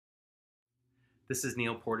This is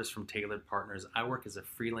Neil Portis from Tailored Partners. I work as a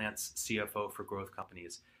freelance CFO for growth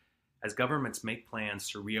companies. As governments make plans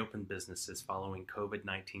to reopen businesses following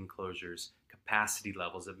COVID-19 closures, capacity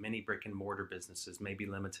levels of many brick and mortar businesses may be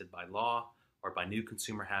limited by law or by new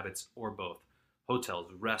consumer habits or both.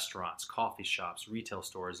 Hotels, restaurants, coffee shops, retail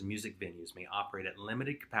stores, and music venues may operate at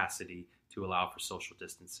limited capacity to allow for social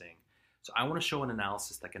distancing. So I want to show an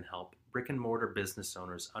analysis that can help brick and mortar business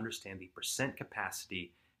owners understand the percent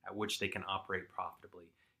capacity at which they can operate profitably.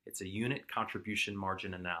 It's a unit contribution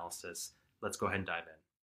margin analysis. Let's go ahead and dive in.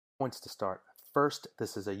 Points to start. First,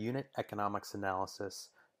 this is a unit economics analysis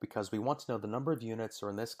because we want to know the number of units, or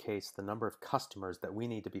in this case, the number of customers that we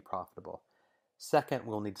need to be profitable. Second,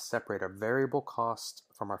 we'll need to separate our variable costs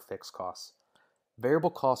from our fixed costs. Variable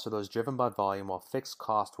costs are those driven by volume, while fixed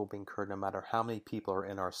costs will be incurred no matter how many people are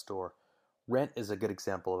in our store. Rent is a good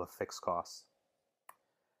example of a fixed cost.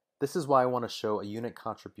 This is why I want to show a unit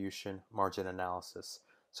contribution margin analysis.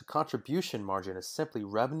 So contribution margin is simply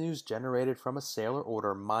revenues generated from a sale or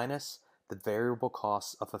order minus the variable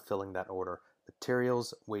costs of fulfilling that order,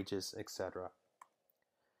 materials, wages, etc.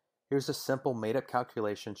 Here's a simple made-up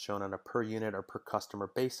calculation shown on a per unit or per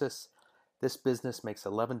customer basis. This business makes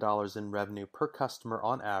 $11 in revenue per customer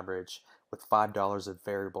on average with $5 of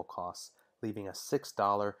variable costs, leaving a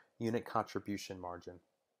 $6 unit contribution margin.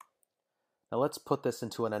 Now let's put this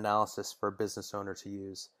into an analysis for a business owner to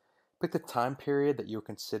use. Pick the time period that you're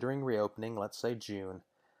considering reopening, let's say June.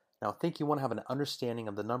 Now I think you want to have an understanding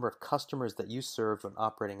of the number of customers that you served when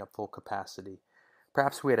operating at full capacity.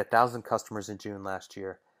 Perhaps we had 1,000 customers in June last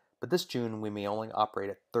year, but this June we may only operate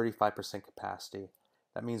at 35% capacity.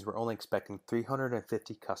 That means we're only expecting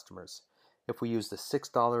 350 customers. If we use the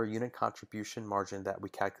 $6 unit contribution margin that we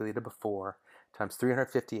calculated before, times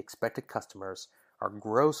 350 expected customers, our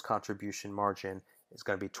gross contribution margin is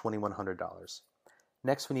going to be $2,100.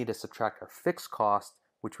 Next, we need to subtract our fixed cost,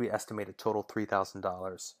 which we estimated total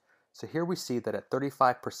 $3,000. So here we see that at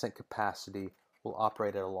 35% capacity, we'll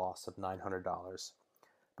operate at a loss of $900.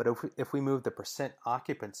 But if we move the percent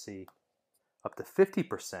occupancy up to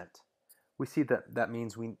 50%, we see that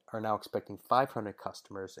means we are now expecting 500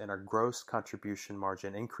 customers, and our gross contribution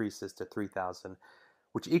margin increases to $3,000,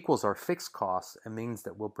 which equals our fixed costs and means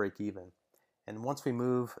that we'll break even. And once we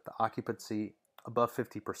move the occupancy above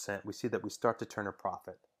 50%, we see that we start to turn a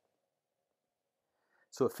profit.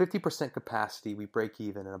 So at 50% capacity, we break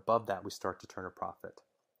even, and above that, we start to turn a profit.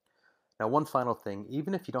 Now, one final thing,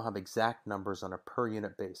 even if you don't have exact numbers on a per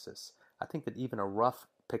unit basis, I think that even a rough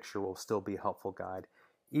picture will still be a helpful guide.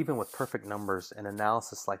 Even with perfect numbers, an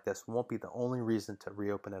analysis like this won't be the only reason to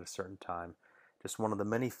reopen at a certain time, just one of the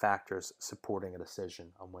many factors supporting a decision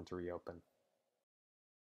on when to reopen.